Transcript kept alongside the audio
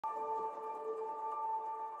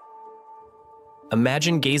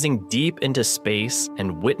Imagine gazing deep into space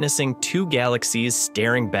and witnessing two galaxies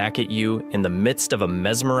staring back at you in the midst of a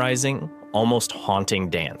mesmerizing, almost haunting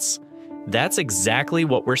dance. That's exactly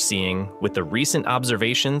what we're seeing with the recent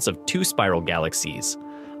observations of two spiral galaxies,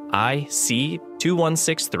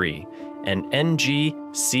 IC2163 and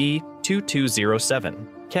NGC2207,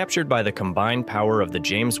 captured by the combined power of the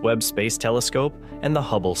James Webb Space Telescope and the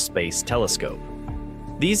Hubble Space Telescope.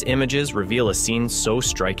 These images reveal a scene so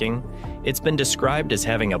striking, it's been described as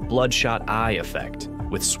having a bloodshot eye effect,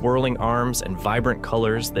 with swirling arms and vibrant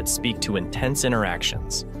colors that speak to intense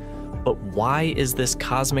interactions. But why is this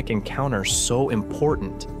cosmic encounter so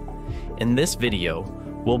important? In this video,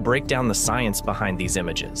 we'll break down the science behind these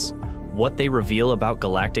images, what they reveal about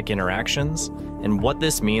galactic interactions, and what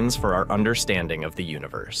this means for our understanding of the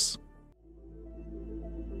universe.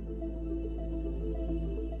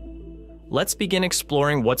 Let's begin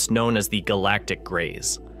exploring what's known as the Galactic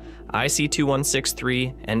Graze.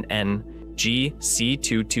 IC2163 and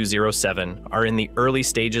NGC2207 are in the early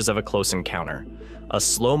stages of a close encounter, a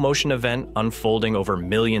slow-motion event unfolding over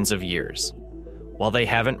millions of years. While they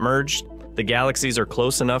haven't merged, the galaxies are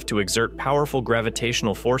close enough to exert powerful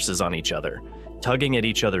gravitational forces on each other, tugging at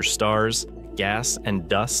each other's stars, gas, and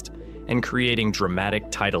dust, and creating dramatic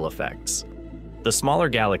tidal effects. The smaller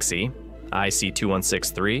galaxy,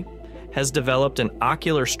 IC2163, has developed an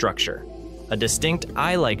ocular structure, a distinct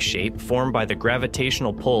eye-like shape formed by the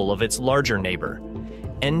gravitational pull of its larger neighbor,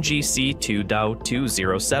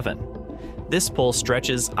 NGC2207. This pull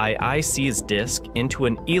stretches IIC's disk into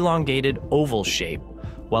an elongated oval shape,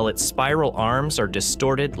 while its spiral arms are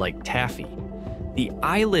distorted like taffy. The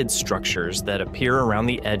eyelid structures that appear around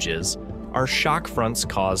the edges are shock fronts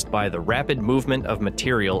caused by the rapid movement of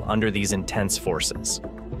material under these intense forces.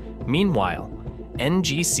 Meanwhile,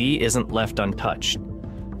 NGC isn't left untouched.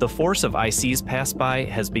 The force of IC's pass-by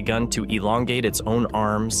has begun to elongate its own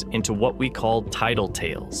arms into what we call tidal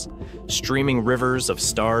tails, streaming rivers of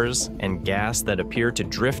stars and gas that appear to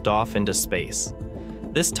drift off into space.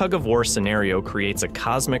 This tug-of-war scenario creates a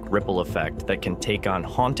cosmic ripple effect that can take on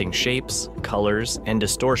haunting shapes, colors, and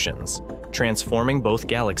distortions, transforming both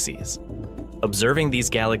galaxies. Observing these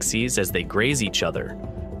galaxies as they graze each other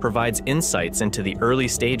provides insights into the early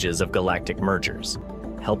stages of galactic mergers,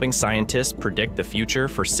 helping scientists predict the future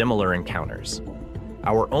for similar encounters.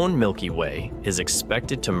 Our own Milky Way is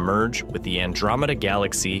expected to merge with the Andromeda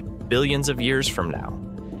galaxy billions of years from now,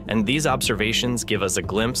 and these observations give us a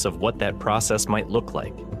glimpse of what that process might look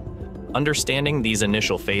like. Understanding these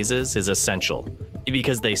initial phases is essential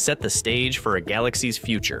because they set the stage for a galaxy's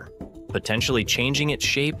future, potentially changing its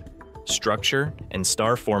shape, structure, and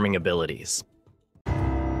star-forming abilities.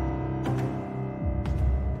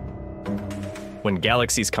 When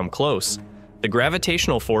galaxies come close, the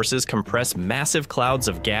gravitational forces compress massive clouds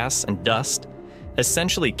of gas and dust,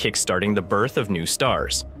 essentially kickstarting the birth of new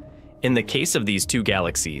stars. In the case of these two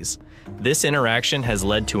galaxies, this interaction has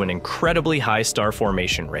led to an incredibly high star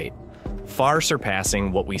formation rate, far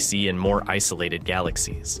surpassing what we see in more isolated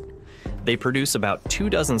galaxies. They produce about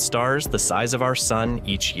 24 stars the size of our Sun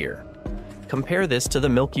each year. Compare this to the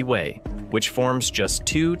Milky Way, which forms just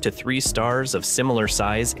 2 to 3 stars of similar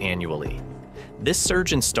size annually. This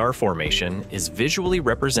surge in star formation is visually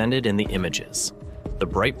represented in the images. The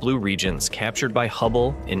bright blue regions captured by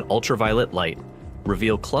Hubble in ultraviolet light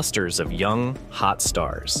reveal clusters of young, hot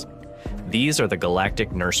stars. These are the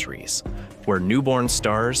galactic nurseries, where newborn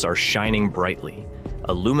stars are shining brightly,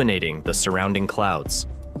 illuminating the surrounding clouds.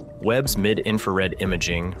 Webb's mid-infrared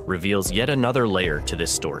imaging reveals yet another layer to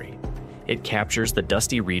this story. It captures the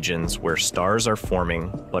dusty regions where stars are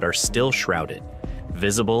forming but are still shrouded,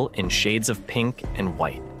 visible in shades of pink and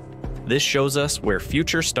white. This shows us where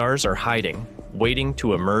future stars are hiding, waiting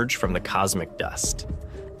to emerge from the cosmic dust.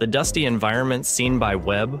 The dusty environments seen by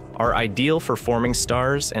Webb are ideal for forming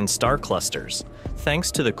stars and star clusters,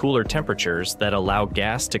 thanks to the cooler temperatures that allow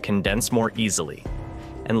gas to condense more easily.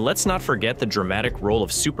 And let's not forget the dramatic role of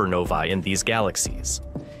supernovae in these galaxies.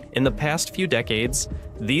 In the past few decades,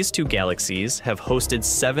 these two galaxies have hosted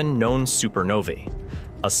 7 known supernovae,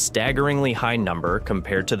 a staggeringly high number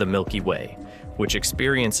compared to the Milky Way, which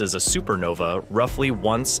experiences a supernova roughly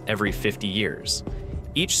once every 50 years.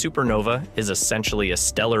 Each supernova is essentially a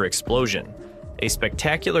stellar explosion, a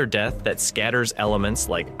spectacular death that scatters elements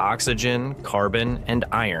like oxygen, carbon, and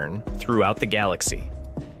iron throughout the galaxy.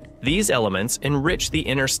 These elements enrich the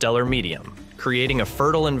interstellar medium, creating a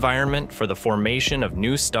fertile environment for the formation of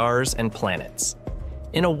new stars and planets.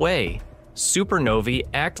 In a way, supernovae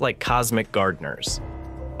act like cosmic gardeners.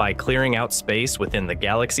 By clearing out space within the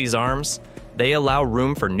galaxy's arms, they allow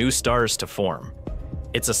room for new stars to form.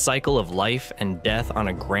 It's a cycle of life and death on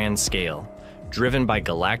a grand scale, driven by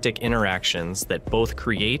galactic interactions that both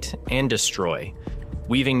create and destroy,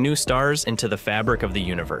 weaving new stars into the fabric of the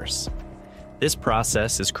universe. This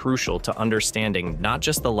process is crucial to understanding not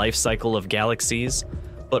just the life cycle of galaxies,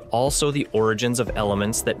 but also the origins of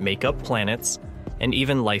elements that make up planets and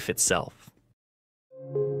even life itself.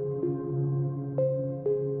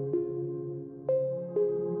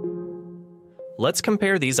 Let's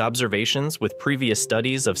compare these observations with previous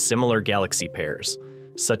studies of similar galaxy pairs,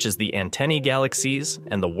 such as the Antennae Galaxies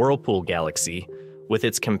and the Whirlpool Galaxy, with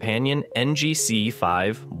its companion NGC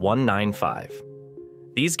 5195.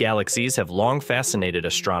 These galaxies have long fascinated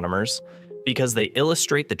astronomers because they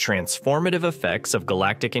illustrate the transformative effects of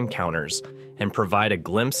galactic encounters and provide a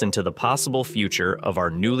glimpse into the possible future of our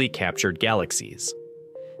newly captured galaxies.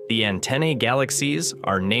 The Antennae Galaxies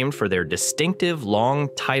are named for their distinctive long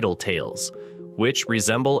tidal tails, which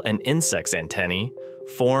resemble an insect's antennae,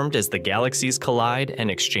 formed as the galaxies collide and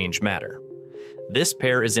exchange matter. This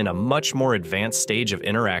pair is in a much more advanced stage of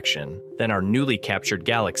interaction than our newly captured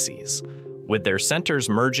galaxies, with their centers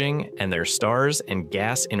merging and their stars and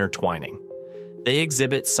gas intertwining. They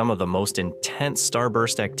exhibit some of the most intense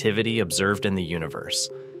starburst activity observed in the universe.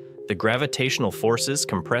 The gravitational forces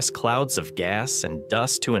compress clouds of gas and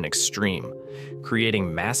dust to an extreme,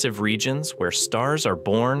 creating massive regions where stars are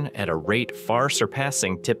born at a rate far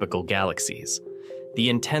surpassing typical galaxies. The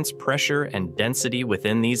intense pressure and density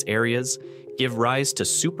within these areas give rise to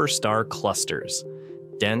superstar clusters,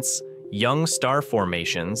 dense, young star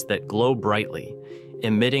formations that glow brightly,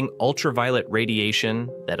 emitting ultraviolet radiation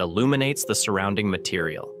that illuminates the surrounding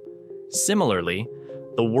material. Similarly,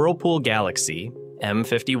 the Whirlpool Galaxy,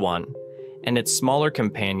 M51, and its smaller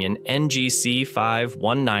companion NGC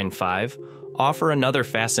 5195 offer another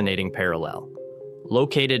fascinating parallel.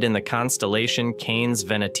 Located in the constellation Canes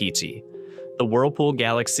Venatici, the Whirlpool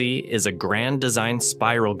Galaxy is a grand design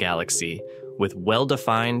spiral galaxy with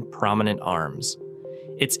well-defined prominent arms.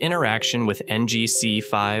 Its interaction with NGC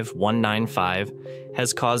 5195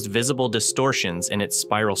 has caused visible distortions in its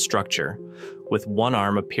spiral structure, with one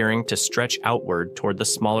arm appearing to stretch outward toward the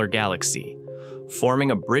smaller galaxy,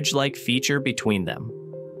 forming a bridge-like feature between them.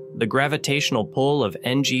 The gravitational pull of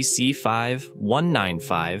NGC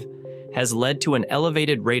 5195 has led to an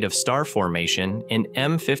elevated rate of star formation in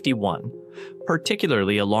M51,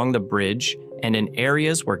 particularly along the bridge and in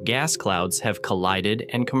areas where gas clouds have collided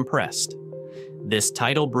and compressed. This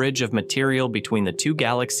tidal bridge of material between the two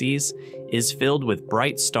galaxies is filled with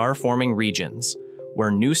bright star-forming regions,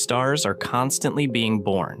 where new stars are constantly being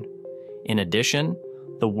born. In addition,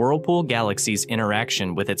 the Whirlpool Galaxy's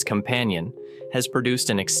interaction with its companion has produced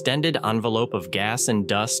an extended envelope of gas and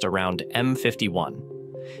dust around M51.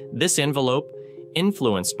 This envelope,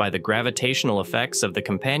 influenced by the gravitational effects of the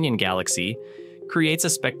companion galaxy, creates a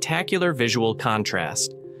spectacular visual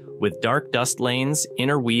contrast, with dark dust lanes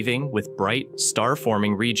interweaving with bright,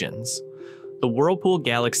 star-forming regions. The Whirlpool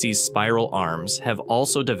Galaxy's spiral arms have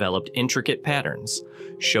also developed intricate patterns,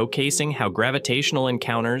 showcasing how gravitational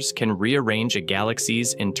encounters can rearrange a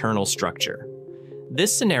galaxy's internal structure.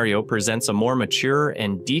 This scenario presents a more mature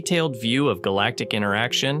and detailed view of galactic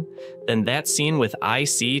interaction than that seen with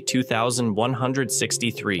IC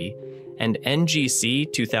 2163 and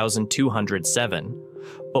NGC 2207,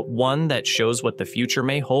 but one that shows what the future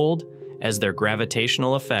may hold as their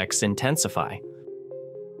gravitational effects intensify.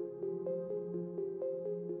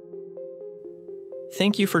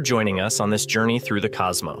 Thank you for joining us on this journey through the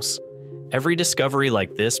cosmos. Every discovery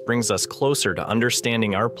like this brings us closer to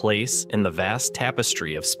understanding our place in the vast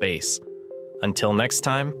tapestry of space. Until next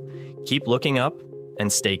time, keep looking up and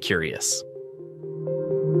stay curious.